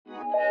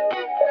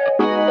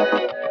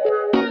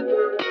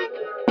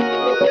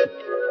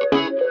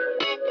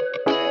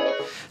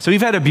So we've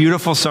had a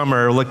beautiful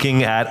summer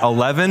looking at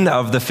 11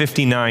 of the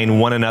 59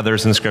 one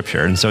another's in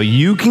Scripture. And so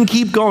you can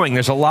keep going.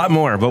 There's a lot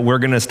more, but we're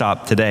going to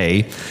stop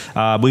today.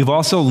 We've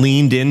also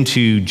leaned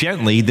into,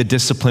 gently, the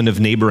discipline of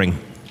neighboring.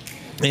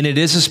 And it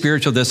is a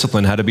spiritual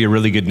discipline, how to be a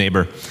really good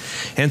neighbor.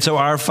 And so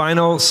our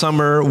final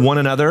summer one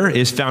another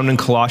is found in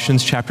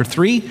Colossians chapter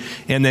 3,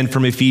 and then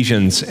from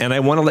Ephesians. And I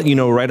want to let you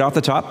know right off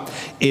the top,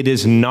 it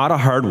is not a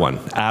hard one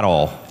at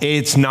all.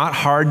 It's not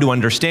hard to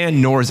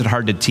understand, nor is it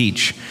hard to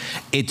teach.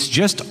 It's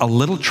just a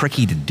little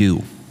tricky to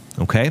do.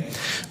 Okay?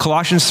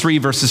 Colossians 3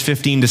 verses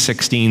 15 to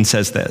 16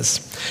 says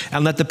this,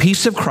 "And let the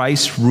peace of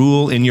Christ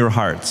rule in your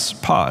hearts."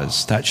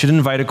 Pause. That should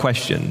invite a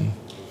question.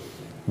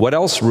 What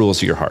else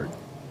rules your heart?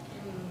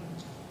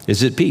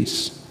 Is it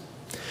peace?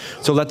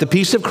 "So let the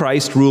peace of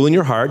Christ rule in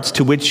your hearts,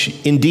 to which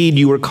indeed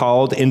you were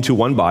called into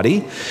one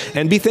body,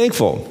 and be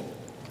thankful.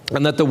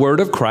 And let the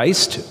word of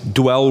Christ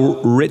dwell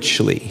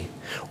richly."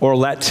 Or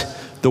let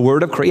the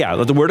word of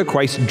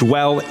Christ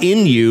dwell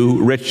in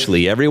you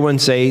richly. Everyone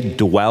say,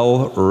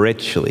 dwell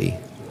richly.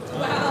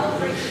 Dwell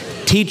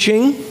richly.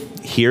 "Teaching,"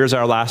 here's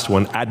our last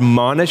one,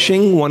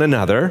 "admonishing one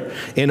another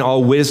in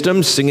all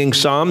wisdom, singing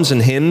psalms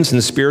and hymns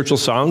and spiritual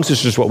songs,"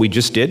 this is what we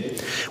just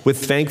did,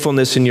 "with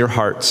thankfulness in your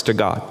hearts to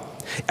God."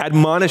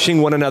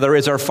 Admonishing one another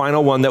is our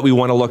final one that we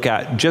want to look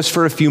at just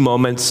for a few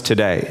moments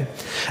today.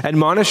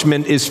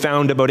 Admonishment is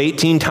found about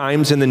 18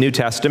 times in the New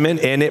Testament,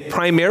 and it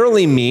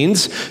primarily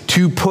means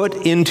to put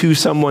into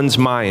someone's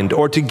mind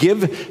or to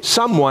give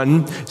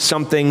someone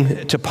something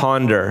to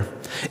ponder.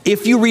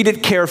 If you read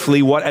it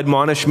carefully, what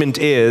admonishment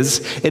is,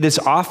 it is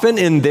often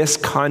in this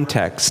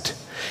context.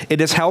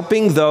 It is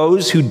helping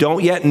those who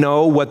don't yet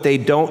know what they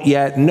don't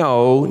yet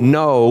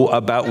know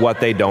about what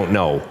they don't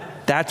know.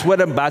 That's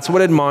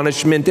what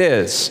admonishment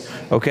is,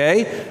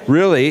 okay?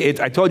 Really,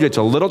 I told you it's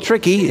a little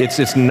tricky.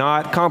 It's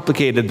not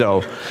complicated,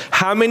 though.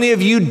 How many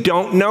of you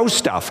don't know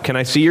stuff? Can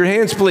I see your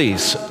hands,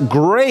 please?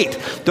 Great.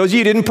 Those of you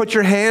who didn't put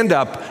your hand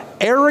up,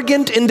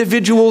 arrogant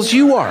individuals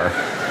you are.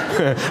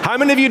 How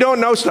many of you don't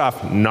know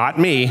stuff? Not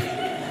me.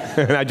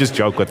 I just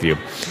joke with you.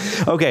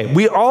 Okay,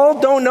 we all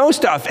don't know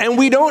stuff, and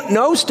we don't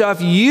know stuff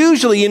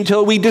usually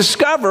until we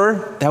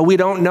discover that we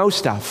don't know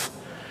stuff.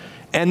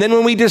 And then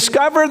when we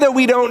discover that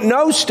we don't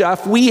know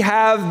stuff, we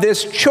have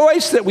this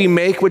choice that we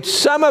make, which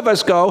some of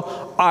us go,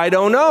 I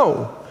don't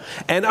know.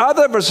 And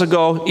other of us will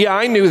go, yeah,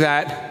 I knew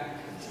that,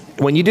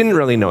 when you didn't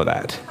really know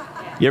that.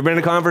 You ever been in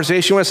a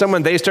conversation with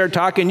someone, they start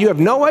talking, you have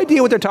no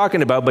idea what they're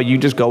talking about, but you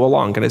just go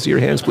along. Can I see your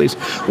hands, please?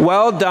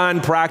 Well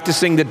done,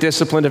 practicing the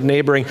discipline of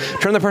neighboring.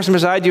 Turn the person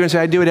beside you and say,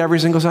 I do it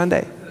every single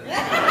Sunday.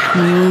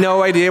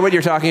 No idea what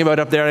you're talking about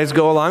up there. I just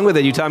go along with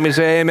it. You tell me to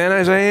say amen,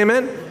 I say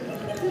amen.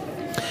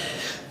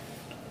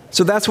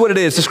 So that's what it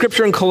is. The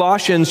scripture in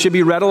Colossians should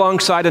be read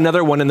alongside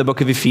another one in the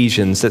book of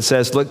Ephesians that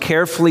says, "Look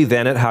carefully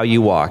then at how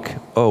you walk."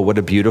 Oh, what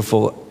a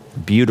beautiful,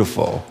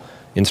 beautiful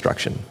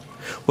instruction.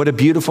 What a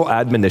beautiful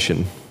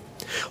admonition.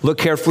 "Look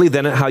carefully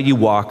then at how you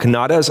walk,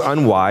 not as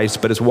unwise,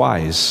 but as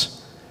wise,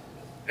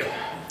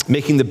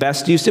 making the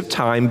best use of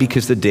time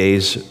because the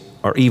days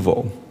are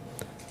evil.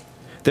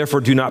 Therefore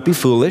do not be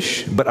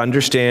foolish, but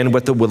understand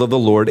what the will of the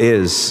Lord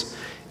is."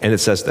 And it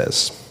says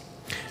this,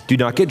 "Do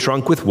not get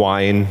drunk with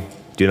wine.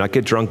 Do not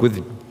get drunk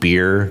with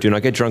beer. Do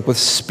not get drunk with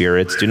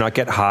spirits. Do not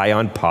get high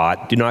on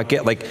pot. Do not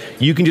get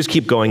you can just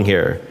keep going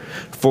here.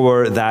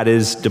 For that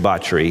is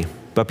debauchery,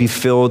 but be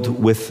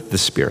filled with the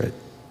Spirit."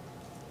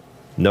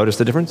 Notice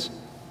the difference?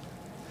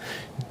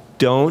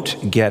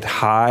 Don't get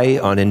high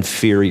on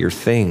inferior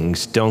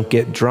things. Don't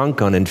get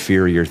drunk on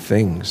inferior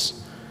things.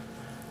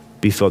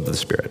 Be filled with the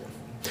Spirit.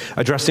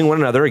 "Addressing one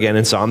another again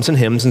in psalms and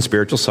hymns and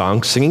spiritual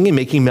songs, singing and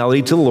making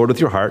melody to the Lord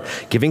with your heart,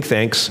 giving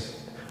thanks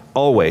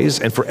always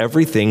and for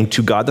everything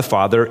to God the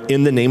Father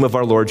in the name of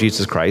our Lord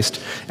Jesus Christ."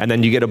 And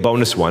then you get a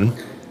bonus one,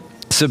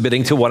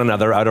 "submitting to one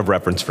another out of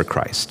reverence for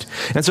Christ."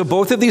 And so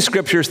both of these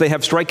scriptures, they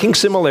have striking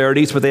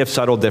similarities, but they have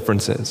subtle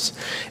differences.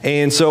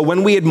 And so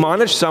when we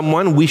admonish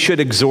someone, we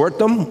should exhort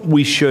them,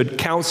 we should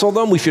counsel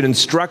them, we should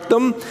instruct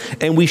them,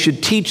 and we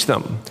should teach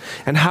them.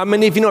 And how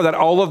many of you know that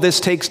all of this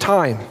takes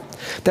time?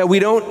 That we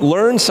don't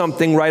learn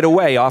something right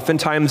away.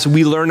 Oftentimes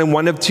we learn in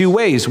one of two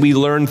ways. We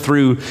learn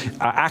through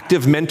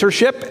active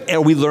mentorship,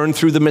 and we learn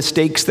through the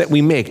mistakes that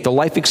we make, the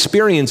life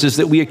experiences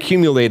that we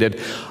accumulated.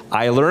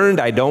 I learned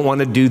I don't want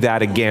to do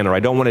that again, or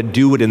I don't want to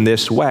do it in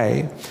this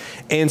way.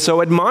 And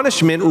so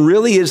admonishment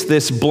really is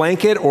this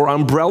blanket or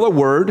umbrella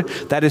word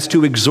that is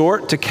to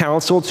exhort, to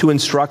counsel, to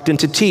instruct, and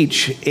to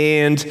teach.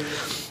 And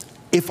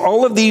if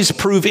all of these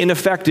prove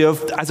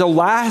ineffective, as a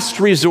last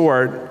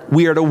resort,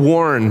 we are to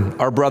warn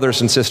our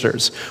brothers and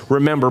sisters.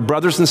 Remember,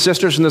 brothers and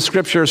sisters in the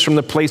scriptures from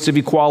the place of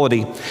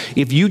equality.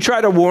 If you try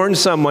to warn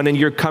someone and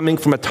you're coming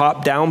from a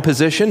top-down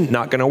position,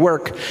 not going to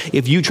work.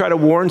 If you try to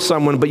warn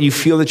someone but you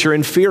feel that you're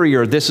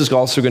inferior, this is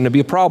also going to be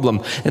a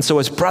problem. And so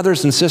as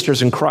brothers and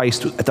sisters in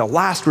Christ, at the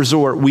last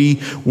resort, we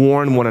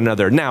warn one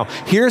another. Now,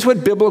 here's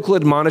what biblical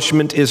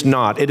admonishment is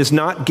not. It is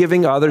not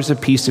giving others a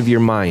piece of your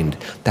mind.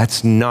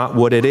 That's not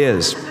what it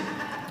is.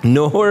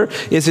 Nor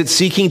is it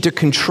seeking to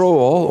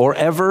control or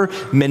ever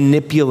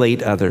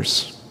manipulate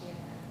others.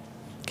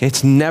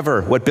 It's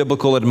never what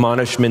biblical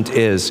admonishment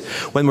is.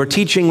 When we're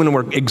teaching, when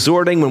we're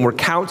exhorting, when we're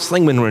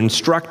counseling, when we're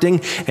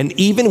instructing, and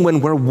even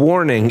when we're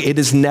warning, it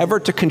is never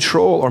to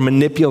control or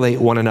manipulate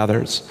one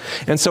another's.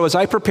 And so as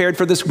I prepared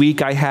for this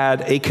week, I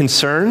had a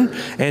concern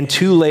and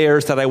 2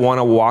 layers that I want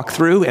to walk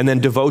through, and then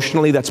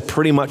devotionally, that's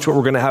pretty much what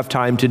we're going to have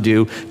time to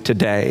do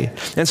today.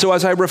 And so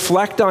as I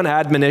reflect on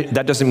admonition,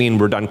 that doesn't mean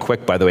we're done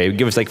quick, by the way.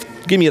 Give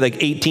me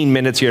 18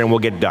 minutes here and we'll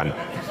get done.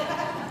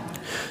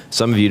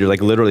 Some of you are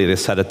literally to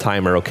set a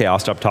timer. Okay, I'll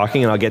stop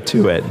talking and I'll get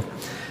to it.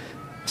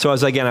 So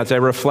as I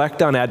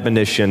reflect on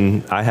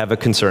admonition, I have a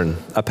concern,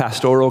 a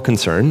pastoral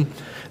concern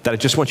that I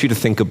just want you to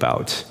think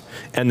about.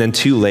 And then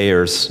 2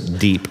 layers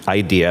deep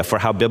idea for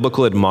how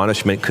biblical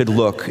admonishment could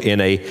look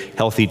in a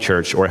healthy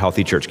church or a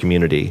healthy church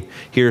community.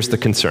 Here's the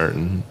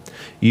concern.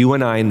 You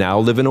and I now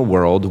live in a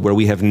world where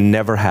we have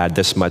never had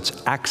this much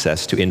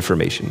access to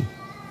information.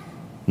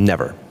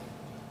 Never.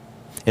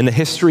 In the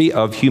history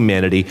of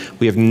humanity,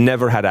 we have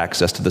never had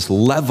access to this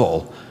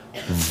level,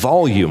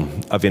 volume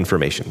of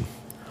information.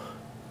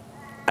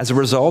 As a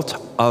result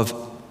of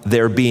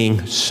there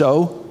being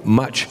so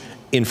much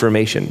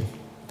information,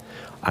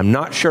 I'm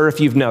not sure if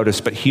you've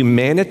noticed, but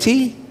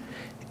humanity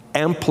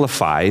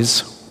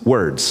amplifies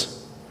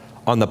words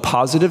on the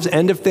positive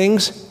end of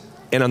things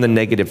and on the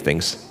negative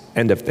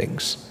end of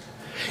things.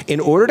 In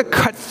order to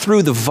cut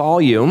through the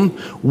volume,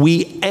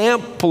 we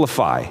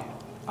amplify.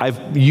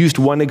 I've used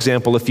one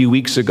example a few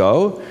weeks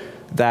ago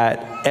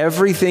that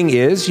everything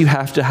is, you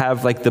have to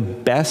have the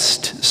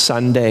best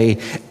Sunday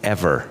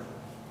ever.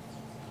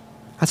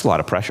 That's a lot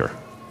of pressure.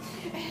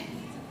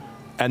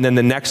 And then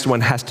the next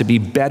one has to be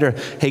better.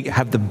 Hey,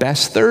 have the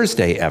best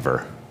Thursday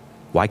ever.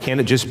 Why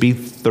can't it just be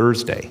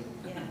Thursday?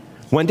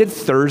 When did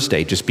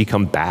Thursday just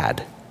become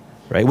bad,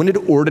 right? When did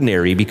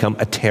ordinary become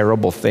a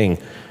terrible thing?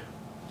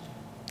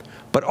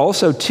 But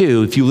also,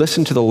 too, if you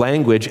listen to the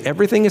language,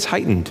 everything is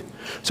heightened.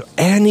 So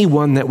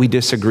anyone that we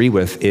disagree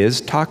with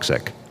is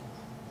toxic.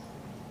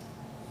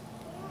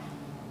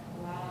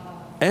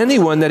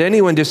 Anyone that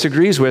anyone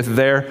disagrees with,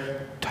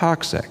 they're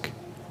toxic.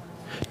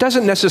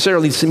 Doesn't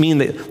necessarily mean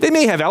that they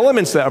may have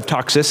elements of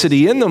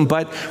toxicity in them,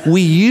 but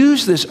we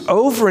use this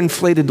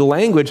overinflated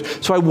language.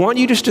 So I want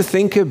you just to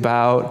think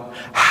about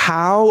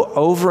how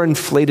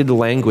overinflated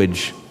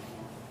language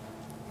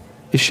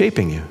is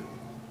shaping you.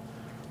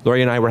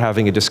 Lori and I were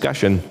having a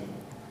discussion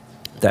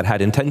that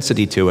had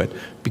intensity to it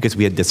because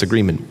we had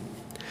disagreement.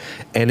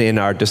 And in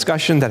our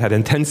discussion that had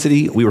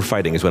intensity, we were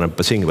fighting is what I'm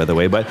saying, by the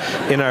way, but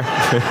in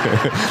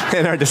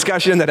our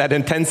discussion that had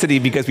intensity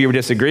because we were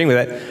disagreeing with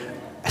it,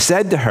 I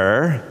said to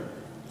her,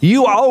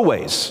 "You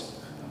always."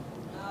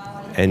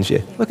 And she,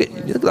 look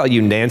at all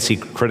you Nancy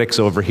critics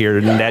over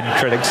here, Ned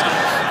critics.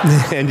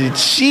 And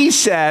she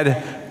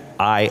said,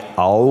 "I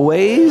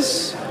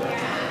always."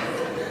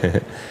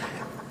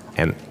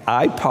 And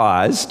I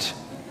paused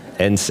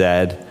and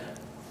said,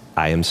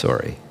 "I am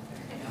sorry."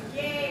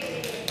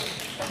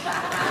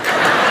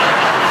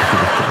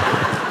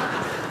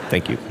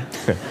 Thank you.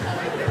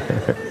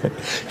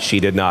 She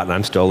did not, and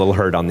I'm still a little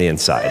hurt on the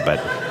inside,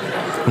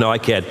 but no, I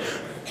kid.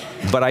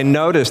 But I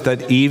noticed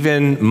that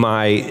even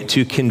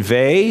to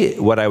convey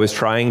what I was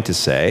trying to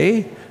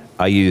say,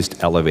 I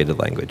used elevated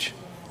language,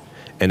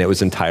 and it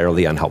was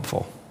entirely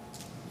unhelpful.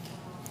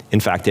 In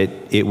fact,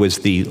 it was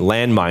the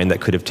landmine that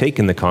could have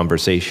taken the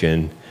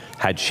conversation,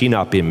 had she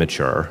not been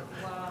mature,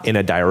 in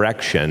a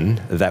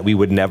direction that we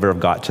would never have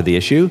got to the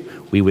issue.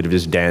 We would have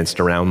just danced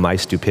around my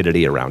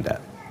stupidity around it,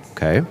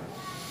 okay?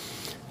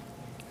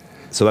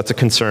 So that's a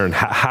concern.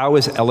 How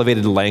is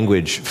elevated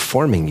language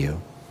forming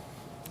you?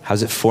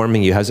 How's it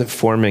forming you? How's it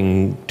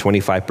forming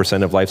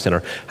 25% of Life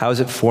Center? How is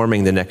it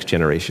forming the next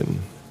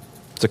generation?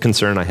 It's a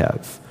concern I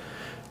have.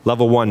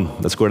 Level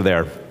 1, let's go to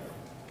there.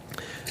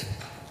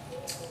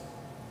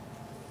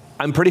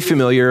 I'm pretty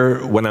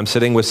familiar when I'm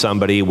sitting with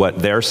somebody what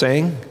they're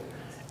saying,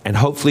 and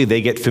hopefully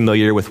they get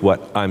familiar with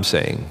what I'm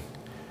saying.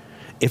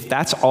 If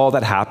that's all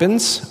that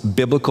happens,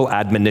 biblical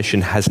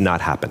admonition has not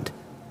happened.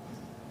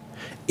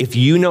 If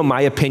you know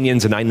my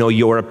opinions and I know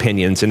your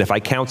opinions, and if I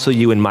counsel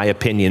you in my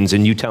opinions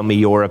and you tell me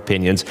your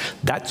opinions,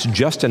 that's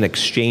just an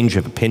exchange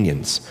of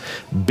opinions.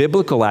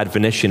 Biblical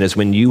admonition is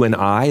when you and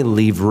I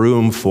leave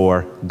room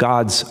for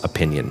God's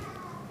opinion.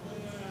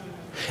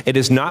 It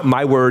is not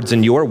my words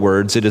and your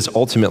words, it is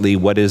ultimately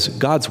what does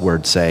God's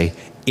word say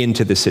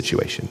into the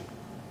situation.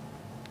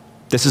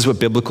 This is what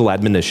biblical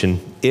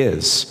admonition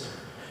is.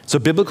 So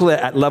biblical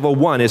at level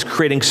 1 is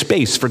creating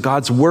space for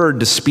God's word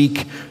to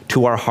speak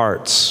to our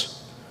hearts.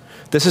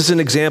 This is an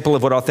example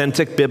of what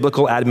authentic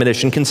biblical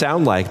admonition can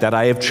sound like, that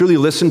I have truly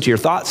listened to your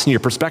thoughts and your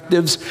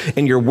perspectives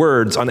and your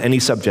words on any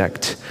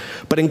subject.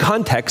 But in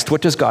context, what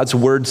does God's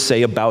word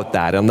say about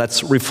that? And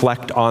let's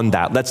reflect on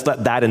that. Let's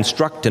let that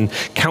instruct and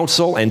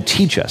counsel and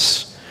teach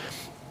us.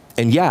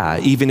 And yeah,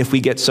 even if we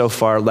get so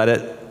far, let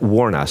it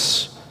warn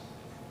us.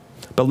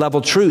 But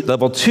level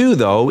 2,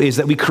 though, is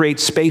that we create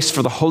space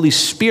for the Holy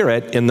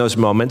Spirit in those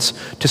moments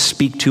to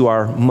speak to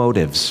our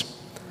motives.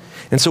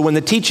 And so when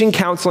the teaching,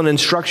 counsel, and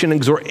instruction,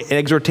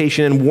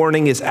 exhortation, and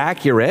warning is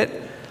accurate,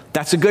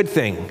 that's a good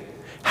thing.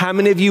 How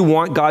many of you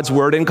want God's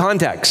word in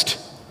context?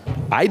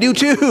 I do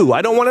too.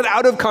 I don't want it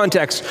out of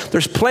context.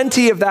 There's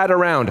plenty of that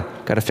around.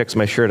 Got to fix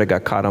my shirt. I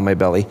got caught on my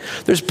belly.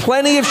 There's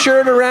plenty of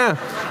shirt around.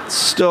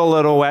 Still a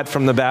little wet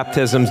from the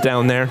baptisms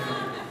down there.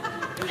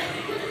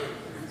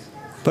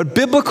 But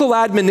biblical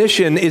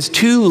admonition is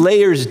 2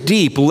 layers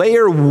deep.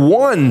 Layer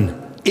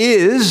 1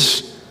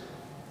 is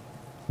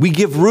we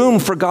give room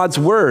for God's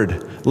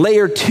word.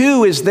 Layer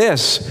 2 is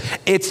this.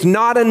 It's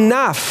not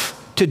enough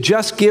to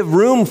just give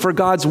room for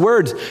God's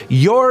words.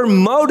 Your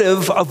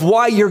motive of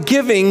why you're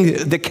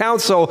giving the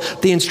counsel,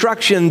 the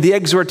instruction, the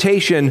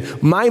exhortation,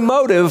 my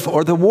motive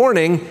or the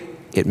warning,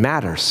 it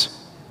matters.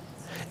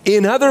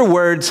 In other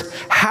words,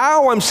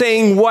 how I'm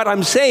saying what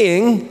I'm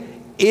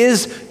saying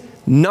is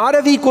not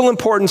of equal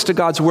importance to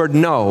God's word.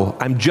 No,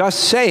 I'm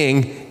just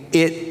saying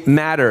it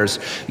matters.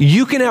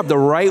 You can have the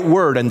right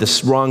word and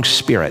the wrong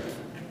spirit.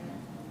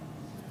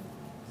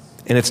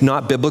 And it's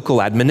not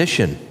biblical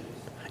admonition.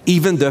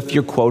 Even if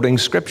you're quoting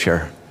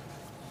scripture.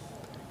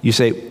 You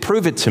say,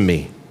 prove it to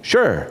me.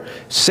 Sure,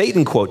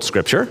 Satan quotes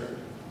scripture,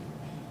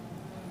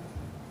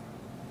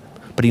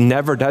 but he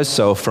never does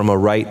so from a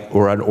right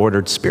or an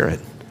ordered spirit.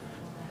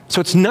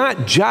 So it's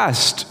not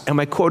just,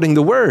 am I quoting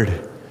the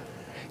word?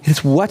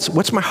 It's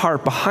what's my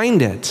heart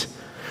behind it?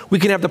 We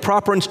can have the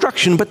proper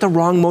instruction, but the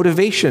wrong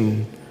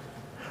motivation.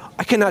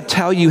 I cannot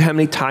tell you how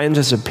many times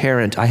as a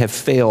parent I have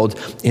failed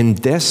in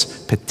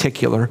this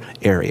particular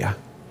area.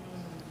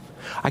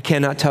 I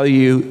cannot tell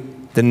you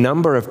the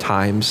number of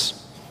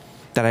times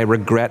that I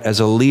regret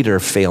as a leader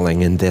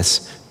failing in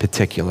this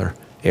particular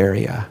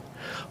area.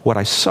 What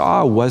I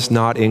saw was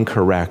not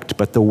incorrect,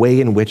 but the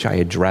way in which I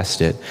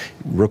addressed it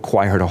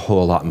required a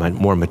whole lot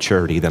more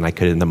maturity than I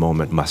could in the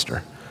moment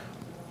muster.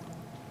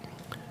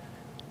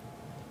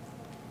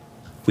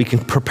 We can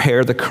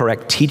prepare the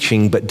correct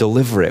teaching, but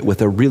deliver it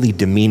with a really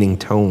demeaning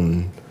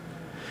tone.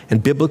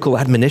 And biblical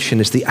admonition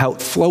is the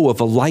outflow of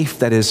a life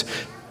that is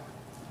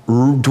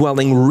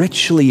dwelling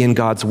richly in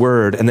God's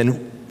word and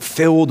then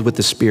filled with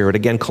the Spirit.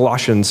 Again,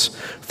 Colossians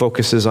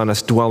focuses on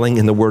us dwelling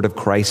in the word of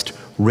Christ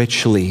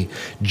richly,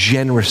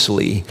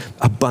 generously,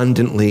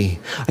 abundantly.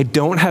 I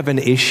don't have an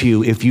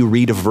issue if you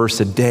read a verse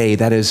a day.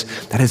 That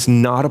is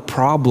not a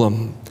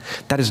problem.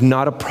 That is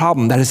not a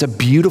problem. That is a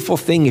beautiful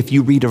thing if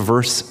you read a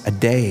verse a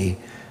day.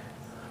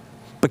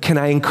 But can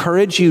I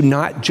encourage you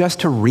not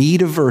just to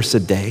read a verse a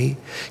day?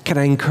 Can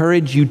I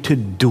encourage you to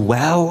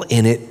dwell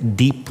in it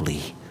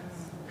deeply?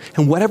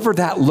 And whatever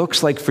that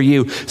looks like for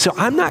you. So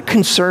I'm not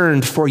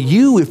concerned for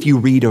you if you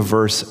read a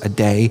verse a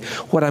day.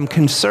 What I'm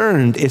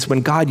concerned is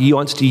when God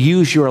wants to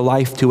use your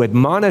life to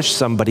admonish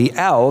somebody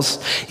else,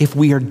 if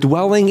we are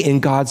dwelling in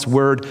God's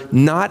word,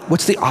 not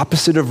what's the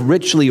opposite of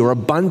richly or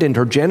abundant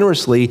or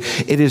generously,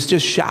 it is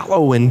just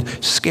shallow and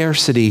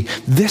scarcity.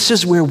 This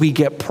is where we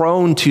get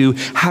prone to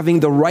having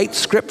the right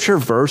scripture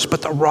verse,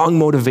 but the wrong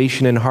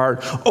motivation in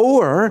heart,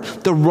 or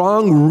the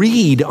wrong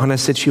read on a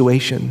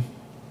situation.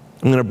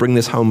 I'm going to bring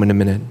this home in a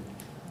minute.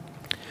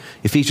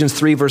 Ephesians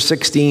 3, verse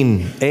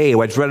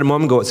 16a, I just read a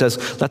moment ago, it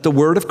says, let the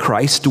word of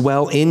Christ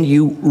dwell in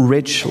you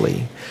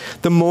richly.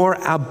 The more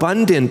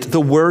abundant the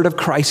word of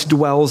Christ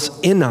dwells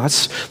in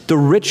us, the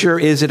richer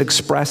is it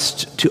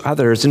expressed to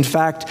others. In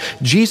fact,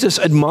 Jesus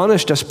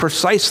admonished us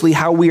precisely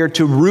how we are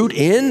to root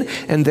in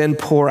and then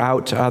pour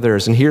out to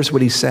others. And here's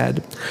what he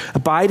said.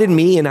 Abide in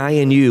me and I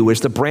in you,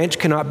 as the branch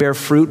cannot bear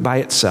fruit by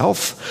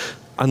itself,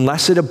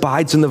 unless it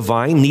abides in the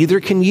vine, neither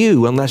can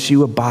you unless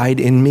you abide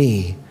in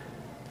me.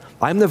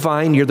 I'm the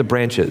vine, you're the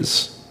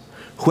branches.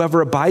 Whoever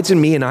abides in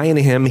me and I in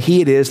him,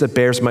 he it is that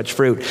bears much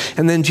fruit.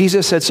 And then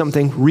Jesus said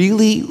something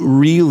really,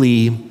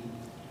 really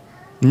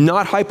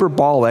not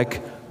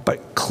hyperbolic,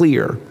 but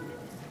clear.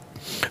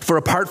 For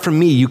apart from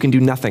me, you can do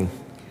nothing.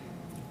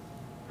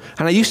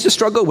 And I used to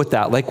struggle with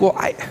that. Like, well,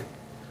 I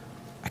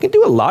can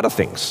do a lot of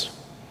things.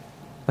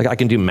 Like I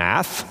can do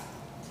math.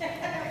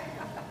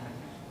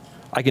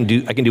 I can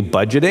do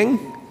budgeting.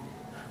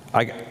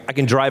 I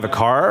can drive a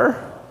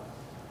car.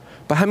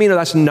 But how many know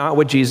that's not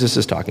what Jesus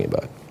is talking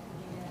about?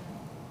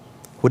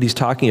 What he's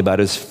talking about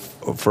is,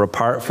 for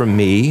apart from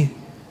me,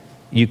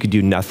 you could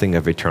do nothing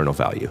of eternal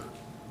value.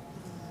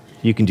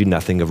 You can do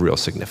nothing of real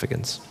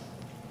significance.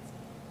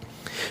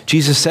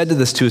 Jesus said to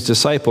this to his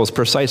disciples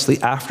precisely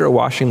after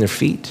washing their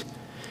feet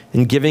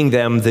and giving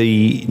them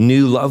the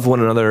new love one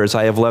another as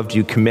I have loved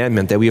you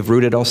commandment that we have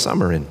rooted all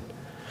summer in.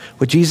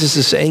 What Jesus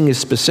is saying is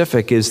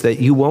specific, is that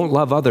you won't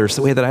love others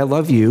the way that I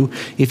love you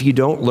if you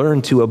don't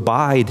learn to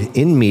abide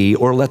in me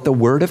or let the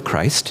word of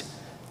Christ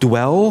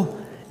dwell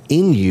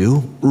in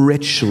you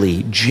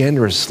richly,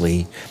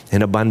 generously,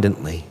 and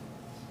abundantly.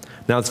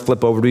 Now let's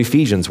flip over to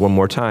Ephesians one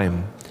more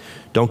time.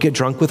 Don't get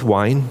drunk with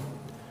wine.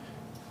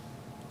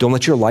 Don't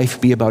let your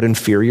life be about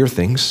inferior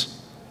things,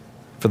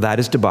 for that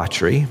is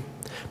debauchery,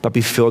 but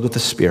be filled with the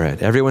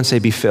Spirit. Everyone say,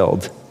 be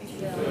filled.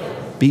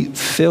 Be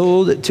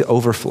filled to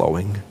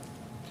overflowing.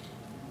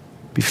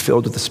 Be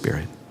filled with the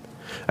Spirit.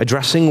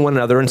 Addressing one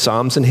another in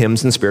psalms and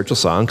hymns and spiritual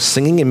songs,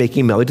 singing and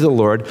making melody to the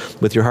Lord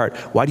with your heart.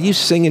 Why do you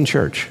sing in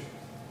church?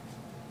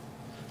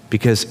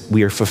 Because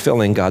we are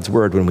fulfilling God's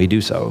word when we do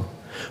so.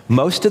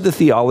 Most of the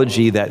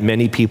theology that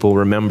many people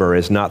remember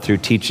is not through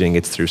teaching,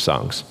 it's through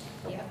songs.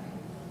 Yeah.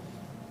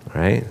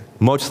 Right?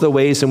 Most of the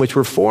ways in which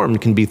we're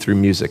formed can be through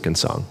music and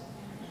song.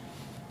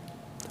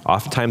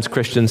 Oftentimes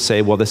Christians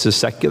say, well, this is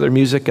secular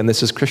music and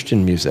this is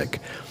Christian music.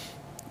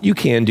 You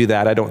can do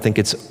that. I don't think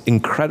it's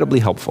incredibly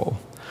helpful.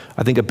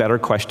 I think a better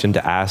question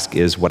to ask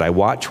is what I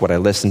watch, what I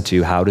listen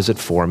to, how does it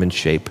form and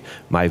shape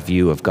my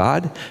view of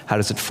God? How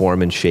does it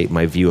form and shape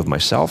my view of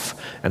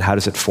myself? And how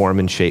does it form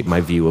and shape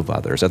my view of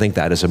others? I think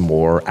that is a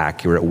more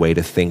accurate way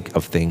to think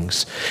of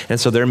things. And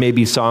so there may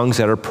be songs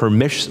that are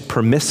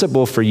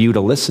permissible for you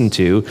to listen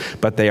to,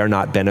 but they are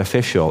not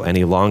beneficial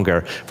any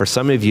longer. For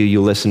some of you,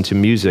 you listen to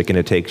music and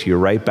it takes you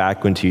right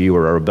back when you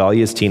were a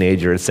rebellious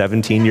teenager at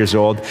 17 years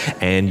old,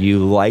 and you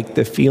like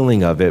the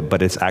feeling of it,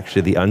 but it's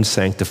actually the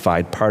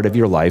unsanctified part of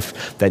your life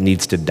that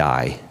needs to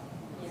die,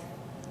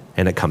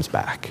 and it comes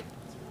back.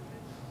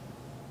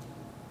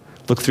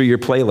 Look through your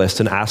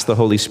playlist and ask the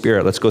Holy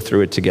Spirit, let's go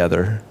through it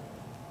together.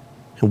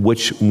 And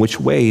which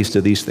ways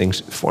do these things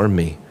form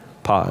me?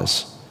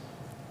 Pause.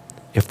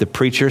 If the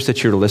preachers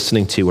that you're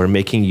listening to are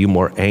making you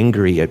more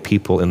angry at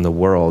people in the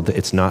world,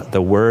 it's not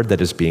the word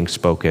that is being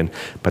spoken,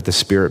 but the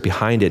spirit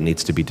behind it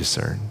needs to be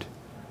discerned.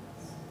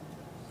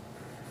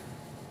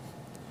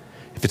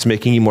 If it's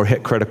making you more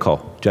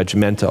hypocritical,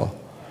 judgmental,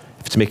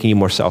 if it's making you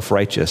more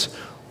self-righteous,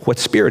 what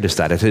spirit is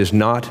that? It is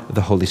not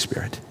the Holy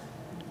Spirit.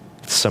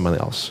 It's someone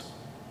else.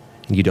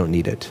 And you don't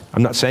need it.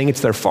 I'm not saying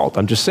it's their fault.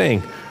 I'm just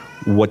saying,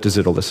 what does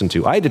it listen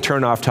to? I had to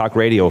turn off talk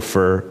radio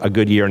for a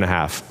good year and a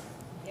half.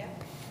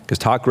 Because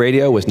talk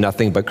radio was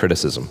nothing but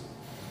criticism.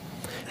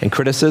 And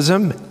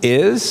criticism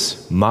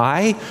is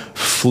my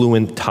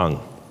fluent tongue. You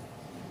know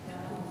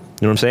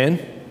what I'm saying?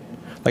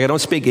 Like, I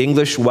don't speak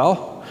English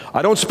well.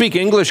 I don't speak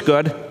English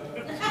good.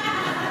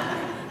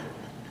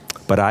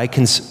 But I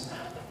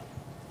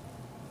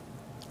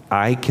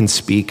can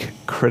speak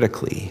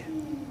critically,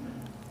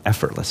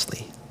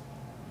 effortlessly.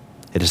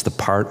 It is the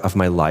part of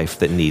my life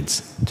that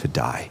needs to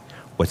die.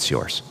 What's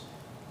yours?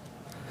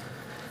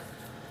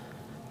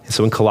 And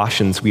so in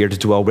Colossians, we are to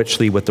dwell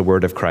richly with the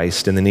word of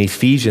Christ. And in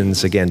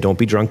Ephesians, again, don't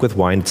be drunk with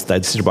wine,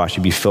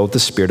 be filled with the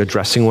Spirit,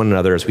 addressing one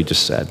another, as we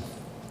just said.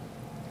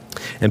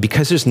 And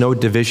because there's no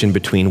division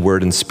between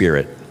word and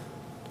spirit,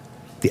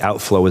 the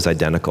outflow is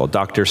identical.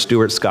 Dr.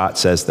 Stuart Scott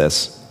says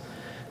this: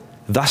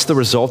 thus, the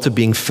result of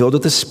being filled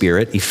with the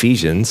Spirit,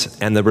 Ephesians,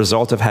 and the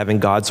result of having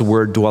God's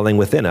word dwelling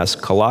within us,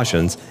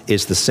 Colossians,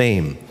 is the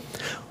same.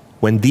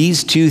 When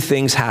these two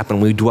things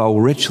happen, we dwell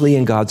richly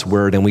in God's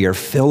word and we are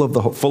full of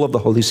the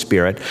Holy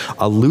Spirit,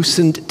 a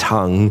loosened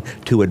tongue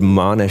to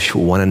admonish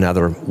one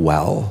another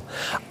well.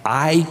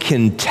 I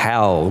can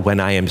tell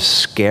when I am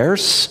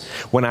scarce,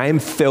 when I am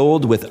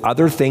filled with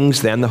other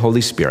things than the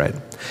Holy Spirit,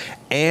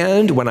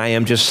 and when I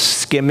am just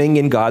skimming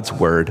in God's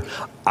word.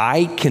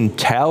 I can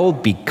tell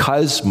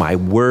because my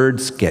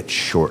words get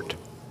short.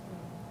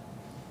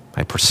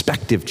 My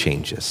perspective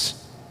changes.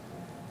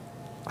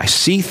 I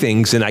see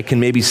things and I can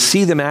maybe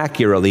see them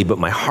accurately, but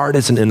my heart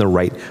isn't in the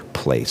right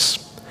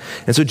place.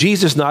 And so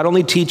Jesus not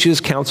only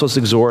teaches, counsels,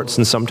 exhorts,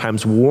 and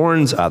sometimes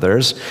warns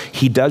others,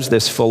 he does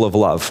this full of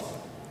love.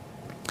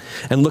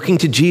 And looking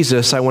to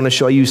Jesus, I want to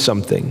show you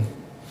something.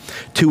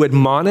 To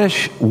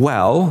admonish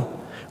well,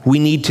 we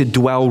need to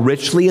dwell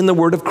richly in the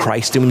word of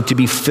Christ, and we need to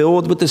be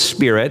filled with the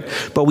Spirit,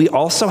 but we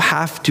also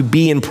have to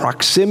be in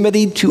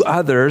proximity to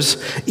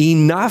others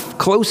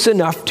close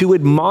enough to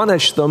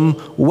admonish them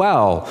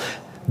well.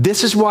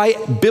 This is why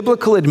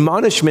biblical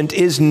admonishment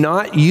is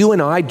not you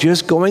and I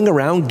just going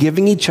around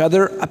giving each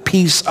other a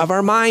piece of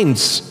our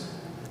minds.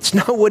 It's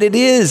not what it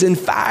is. In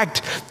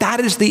fact, that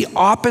is the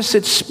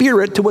opposite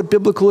spirit to what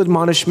biblical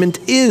admonishment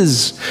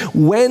is.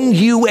 When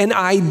you and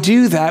I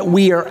do that,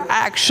 we are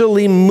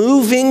actually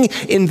moving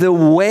in the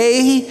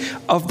way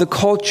of the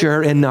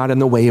culture and not in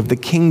the way of the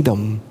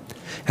kingdom.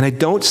 And I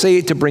don't say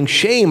it to bring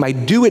shame. I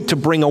do it to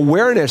bring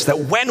awareness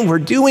that when we're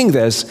doing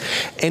this,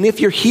 and if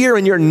you're here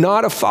and you're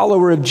not a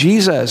follower of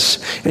Jesus,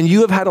 and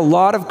you have had a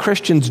lot of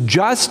Christians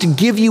just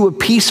give you a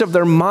piece of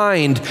their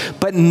mind,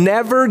 but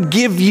never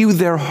give you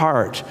their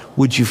heart,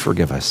 would you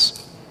forgive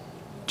us?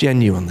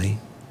 Genuinely.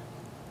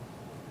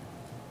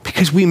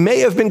 Because we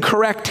may have been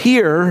correct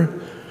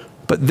here,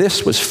 but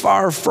this was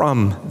far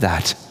from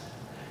that.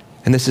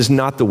 And this is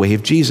not the way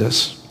of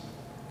Jesus.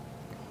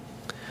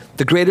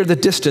 The greater the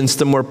distance,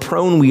 the more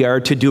prone we are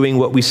to doing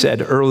what we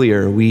said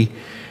earlier. We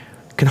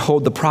can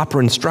hold the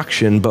proper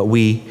instruction, but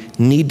we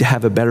need to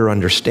have a better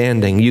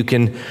understanding. You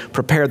can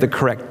prepare the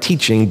correct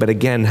teaching, but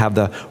again, have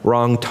the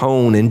wrong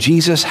tone. And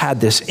Jesus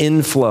had this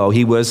inflow.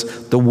 He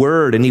was the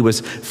Word, and he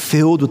was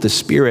filled with the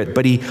Spirit,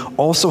 but he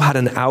also had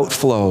an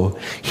outflow.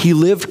 He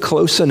lived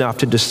close enough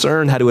to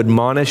discern how to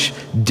admonish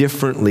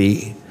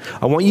differently.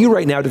 I want you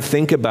right now to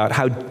think about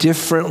how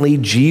differently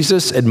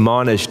Jesus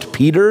admonished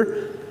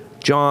Peter,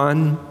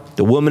 John,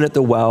 the woman at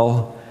the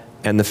well,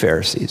 and the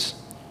Pharisees.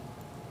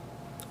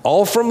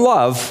 All from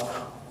love,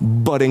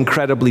 but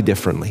incredibly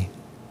differently.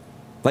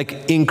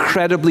 Like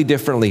incredibly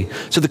differently.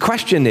 So the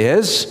question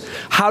is,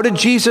 how did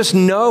Jesus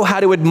know how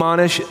to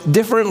admonish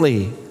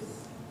differently?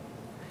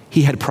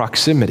 He had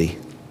proximity.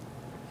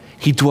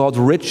 He dwelled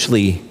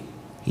richly.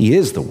 He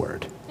is the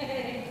Word,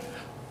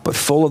 but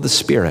full of the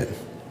Spirit.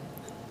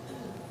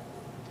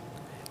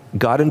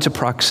 Got into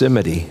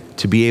proximity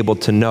to be able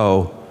to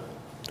know,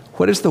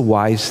 what is the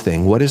wise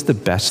thing? What is the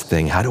best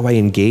thing? How do I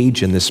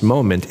engage in this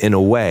moment in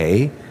a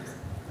way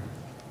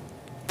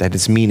that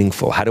is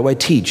meaningful? How do I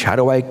teach? How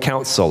do I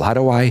counsel? How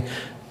do I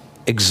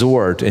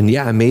exhort? And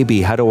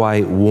maybe how do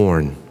I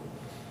warn?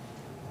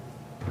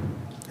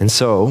 And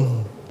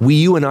so,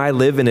 you and I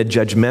live in a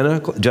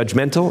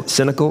judgmental,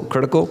 cynical,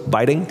 critical,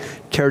 biting,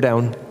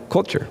 tear-down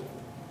culture.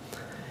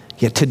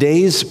 Yet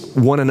today's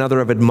one another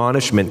of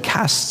admonishment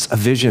casts a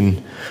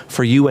vision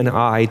for you and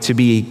I to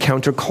be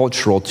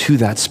countercultural to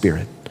that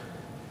spirit,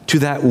 to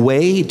that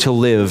way to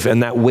live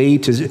and that way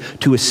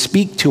to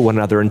speak to one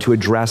another and to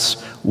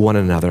address one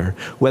another.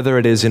 Whether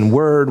it is in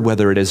word,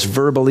 whether it is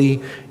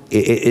verbally,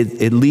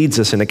 it leads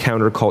us in a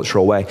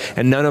countercultural way.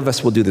 And none of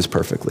us will do this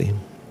perfectly.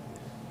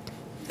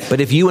 But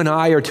if you and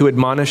I are to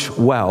admonish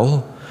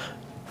well,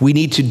 we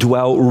need to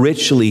dwell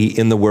richly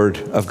in the Word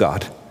of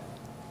God,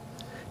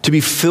 to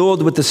be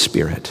filled with the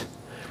Spirit.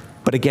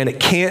 But again, it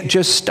can't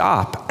just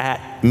stop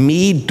at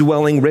me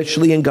dwelling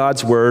richly in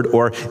God's Word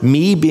or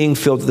me being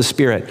filled with the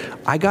Spirit.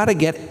 I got to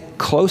get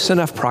close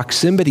enough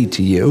proximity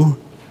to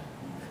you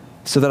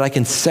so that I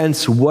can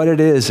sense what it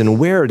is and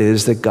where it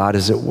is that God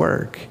is at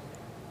work.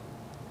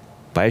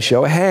 By a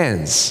show of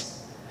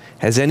hands,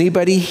 has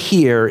anybody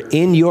here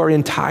in your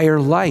entire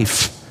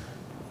life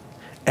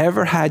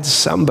ever had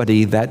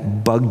somebody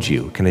that bugged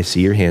you? Can I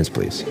see your hands,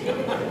 please?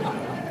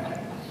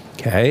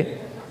 Okay.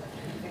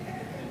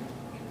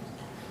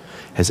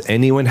 Has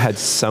anyone had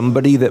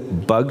somebody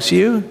that bugs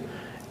you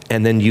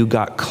and then you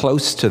got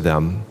close to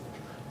them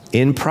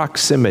in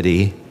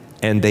proximity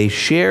and they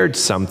shared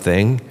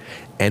something,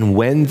 and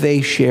when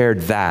they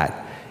shared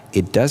that,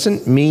 it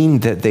doesn't mean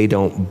that they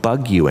don't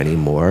bug you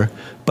anymore,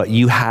 but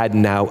you had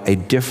now a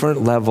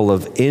different level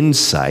of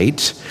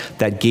insight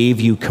that gave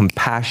you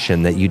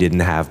compassion that you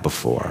didn't have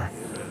before.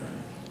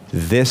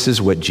 This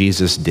is what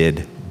Jesus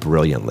did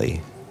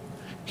brilliantly.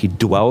 He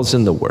dwells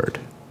in the Word,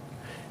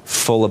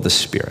 full of the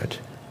Spirit.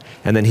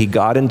 And then he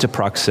got into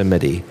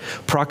proximity.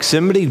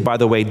 Proximity, by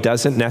the way,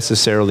 doesn't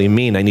necessarily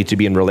mean I need to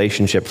be in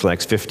relationship for the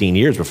next 15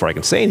 years before I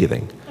can say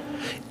anything.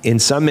 In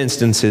some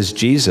instances,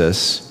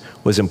 Jesus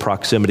was in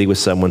proximity with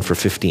someone for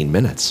 15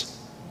 minutes.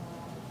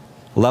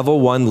 Level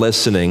 1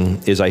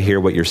 listening is I hear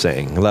what you're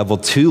saying. Level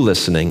 2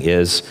 listening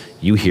is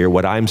you hear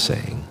what I'm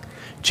saying.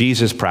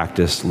 Jesus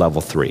practiced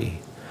level 3.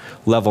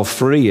 Level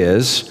 3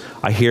 is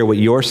I hear what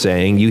you're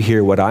saying, you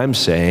hear what I'm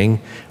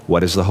saying.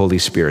 What is the Holy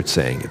Spirit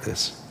saying at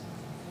this?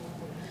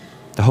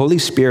 The Holy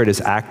Spirit is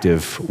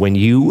active when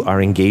you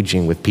are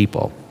engaging with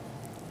people.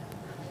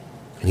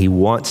 And he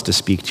wants to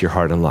speak to your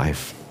heart and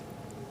life.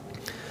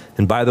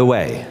 And by the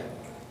way,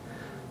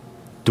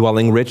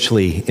 dwelling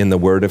richly in the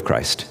Word of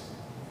Christ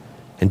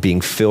and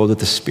being filled with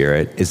the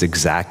Spirit is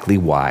exactly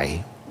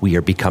why we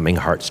are becoming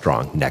Heart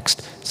Strong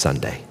next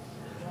Sunday.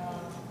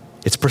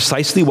 It's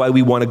precisely why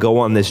we want to go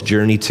on this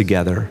journey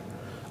together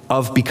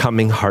of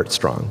becoming Heart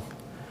Strong.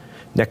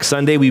 Next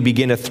Sunday, we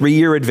begin a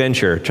 3-year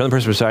adventure. Turn the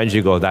person beside you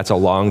and go, that's a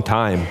long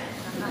time.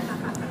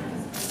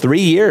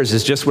 3 years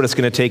is just what it's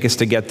going to take us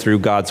to get through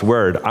God's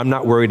Word. I'm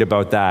not worried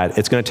about that.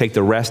 It's going to take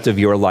the rest of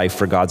your life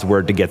for God's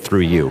Word to get through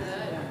you.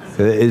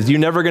 You're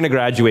never going to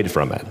graduate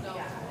from it,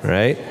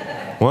 right?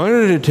 Why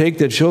did it take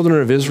the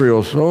children of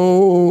Israel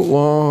so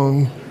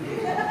long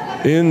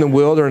in the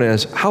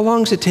wilderness? How long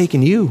has it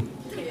taken you?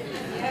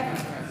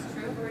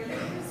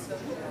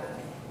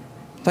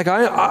 Like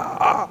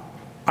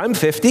I'm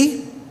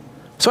 50,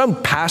 so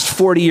I'm past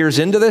 40 years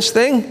into this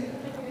thing.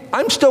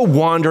 I'm still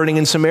wandering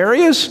in some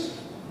areas.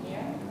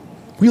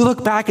 We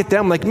look back at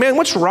them like, man,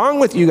 what's wrong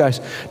with you guys?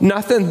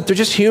 Nothing. They're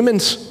just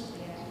humans.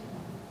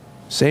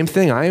 Same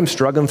thing. I am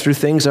struggling through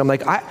things. I'm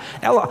like,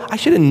 Ella, I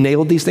should have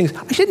nailed these things.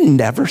 I should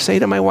never say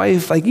to my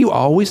wife, like you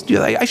always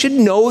do. I should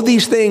know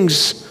these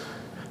things.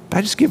 But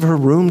I just give her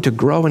room to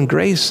grow in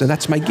grace, and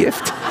that's my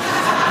gift.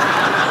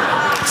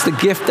 It's the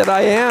gift that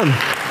I am.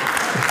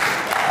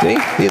 See?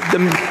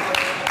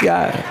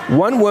 Yeah.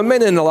 One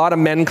woman and a lot of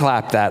men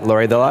clap that,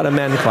 Lori. A lot of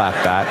men clap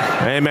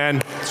that.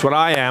 Amen. That's what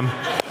I am.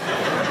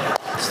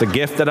 It's the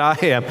gift that I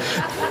am.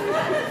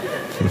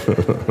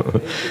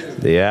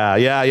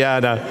 Yeah.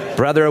 No.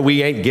 Brother,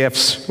 we ain't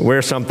gifts.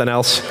 We're something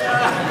else.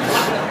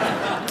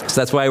 So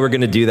that's why we're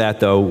going to do that,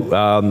 though.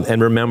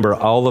 And remember,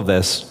 all of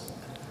this,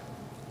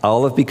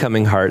 all of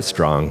becoming Heart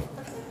Strong,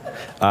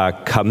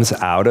 comes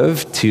out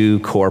of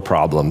 2 core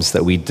problems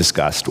that we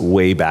discussed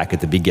way back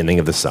at the beginning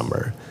of the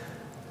summer.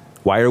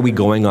 Why are we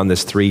going on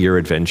this 3-year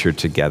adventure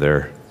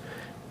together?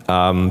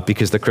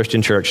 Because the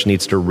Christian church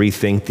needs to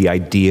rethink the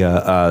idea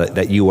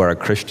that you are a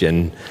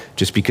Christian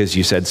just because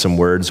you said some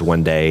words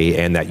one day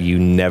and that you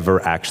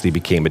never actually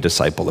became a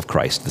disciple of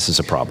Christ. This is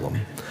a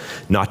problem.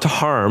 Not to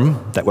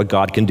harm that what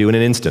God can do in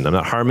an instant. I'm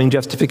not harming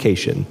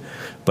justification,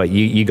 but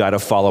you got to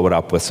follow it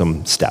up with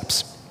some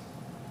steps.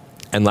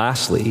 And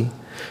lastly,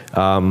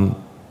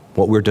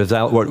 What we're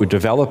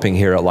developing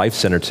here at Life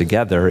Center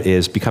together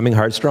is becoming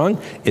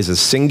heartstrong is a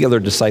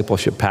singular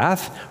discipleship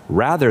path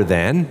rather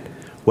than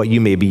what you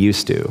may be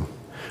used to,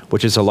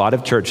 which is a lot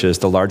of churches,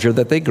 the larger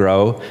that they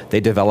grow, they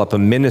develop a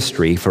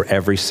ministry for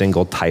every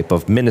single type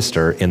of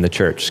minister in the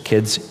church.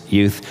 Kids,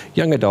 youth,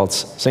 young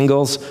adults,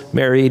 singles,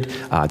 married,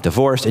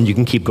 divorced, and you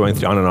can keep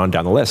going on and on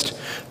down the list.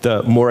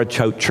 The more a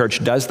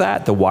church does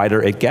that, the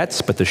wider it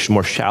gets, but the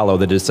more shallow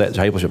the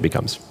discipleship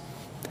becomes.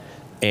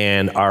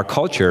 And our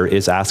culture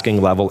is asking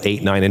level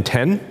 8, 9, and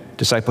 10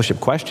 discipleship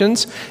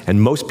questions,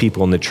 and most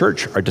people in the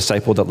church are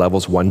discipled at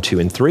levels 1, 2,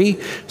 and 3.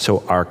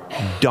 So our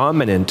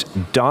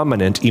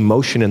dominant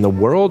emotion in the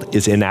world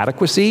is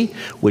inadequacy,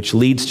 which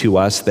leads to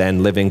us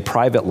then living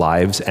private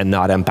lives and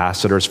not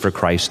ambassadors for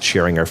Christ,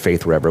 sharing our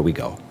faith wherever we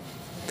go.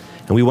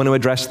 And we want to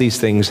address these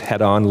things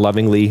head on,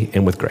 lovingly,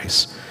 and with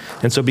grace.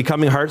 And so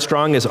becoming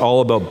heartstrong is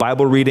all about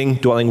Bible reading,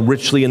 dwelling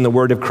richly in the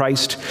Word of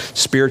Christ,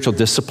 spiritual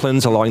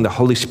disciplines, allowing the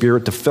Holy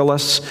Spirit to fill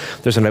us.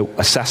 There's an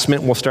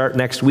assessment we'll start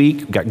next week.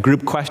 We've got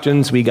group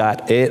questions. We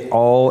got it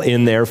all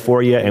in there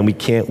for you, and we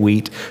can't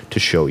wait to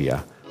show you.